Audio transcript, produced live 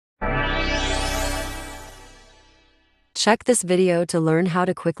Check this video to learn how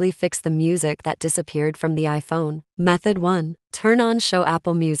to quickly fix the music that disappeared from the iPhone. Method 1. Turn on Show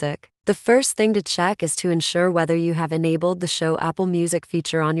Apple Music. The first thing to check is to ensure whether you have enabled the Show Apple Music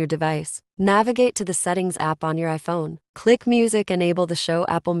feature on your device. Navigate to the Settings app on your iPhone. Click Music, enable the Show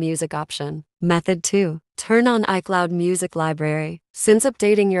Apple Music option. Method 2. Turn on iCloud Music Library. Since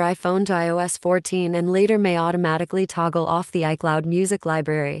updating your iPhone to iOS 14 and later may automatically toggle off the iCloud Music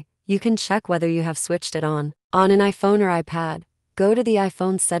Library, you can check whether you have switched it on. On an iPhone or iPad, go to the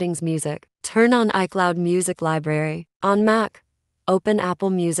iPhone Settings Music. Turn on iCloud Music Library. On Mac, open Apple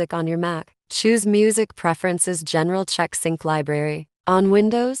Music on your Mac. Choose Music Preferences General, check Sync Library. On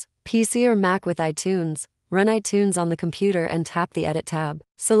Windows, PC or Mac with iTunes, run iTunes on the computer and tap the Edit tab.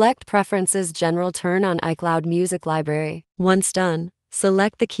 Select Preferences General, turn on iCloud Music Library. Once done,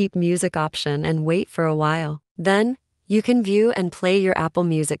 select the Keep Music option and wait for a while. Then, you can view and play your Apple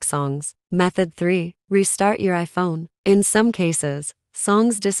Music songs. Method 3. Restart your iPhone. In some cases,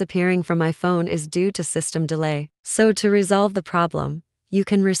 songs disappearing from iPhone is due to system delay. So to resolve the problem, you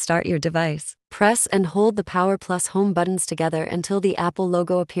can restart your device. Press and hold the Power plus Home buttons together until the Apple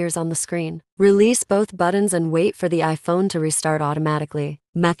logo appears on the screen. Release both buttons and wait for the iPhone to restart automatically.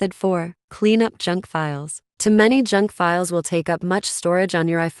 Method 4. Clean up junk files. Too many junk files will take up much storage on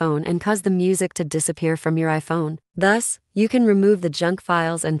your iPhone and cause the music to disappear from your iPhone. Thus, you can remove the junk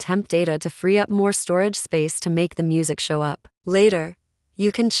files and temp data to free up more storage space to make the music show up. Later,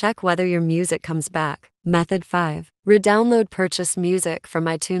 you can check whether your music comes back. Method 5. Redownload purchased music from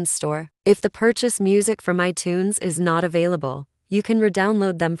iTunes Store. If the purchased music from iTunes is not available, you can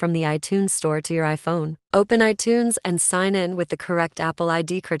redownload them from the iTunes Store to your iPhone. Open iTunes and sign in with the correct Apple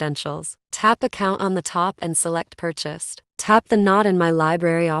ID credentials. Tap Account on the top and select Purchased. Tap the Not in My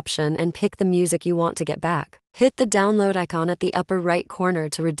Library option and pick the music you want to get back. Hit the download icon at the upper right corner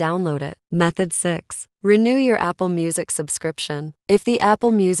to redownload it. Method 6. Renew your Apple Music subscription. If the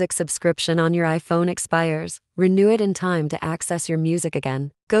Apple Music subscription on your iPhone expires, renew it in time to access your music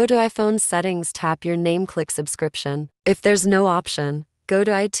again. Go to iPhone Settings, tap your name, click Subscription. If there's no option, go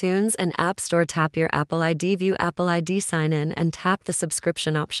to iTunes and App Store, tap your Apple ID, view Apple ID, sign in, and tap the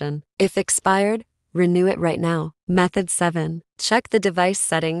subscription option. If expired, renew it right now. Method 7. Check the device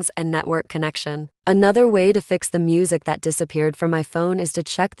settings and network connection. Another way to fix the music that disappeared from iPhone is to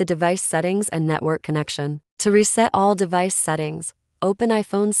check the device settings and network connection. To reset all device settings, open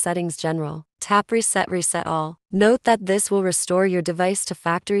iPhone Settings General. Tap Reset All. Note that this will restore your device to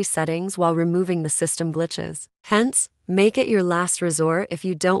factory settings while removing the system glitches. Hence, make it your last resort if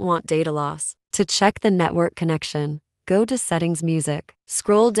you don't want data loss. To check the network connection, go to Settings Music.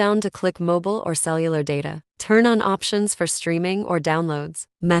 Scroll down to click Mobile or Cellular Data. Turn on options for streaming or downloads.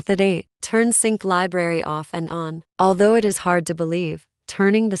 Method 8. Turn Sync Library off and on. Although it is hard to believe,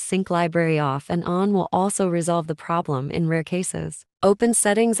 turning the Sync Library off and on will also resolve the problem in rare cases. Open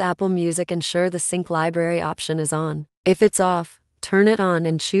Settings, Apple Music, ensure the Sync Library option is on. If it's off, turn it on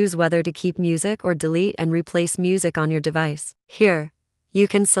and choose whether to keep music or delete and replace music on your device. Here, you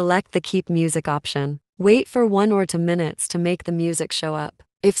can select the Keep Music option. Wait for 1 or 2 minutes to make the music show up.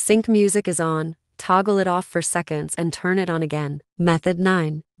 If Sync Music is on, toggle it off for seconds and turn it on again. Method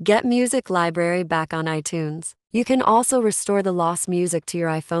 9. Get Music Library back on iTunes. You can also restore the lost music to your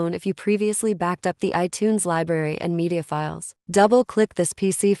iPhone if you previously backed up the iTunes library and media files. Double-click this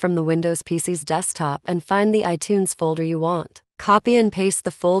PC from the Windows PC's desktop and find the iTunes folder you want. Copy and paste the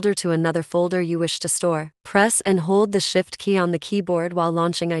folder to another folder you wish to store. Press and hold the Shift key on the keyboard while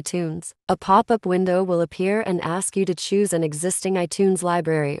launching iTunes. A pop-up window will appear and ask you to choose an existing iTunes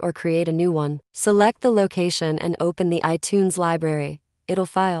library or create a new one. Select the location and open the iTunes library. It'll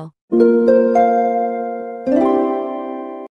file.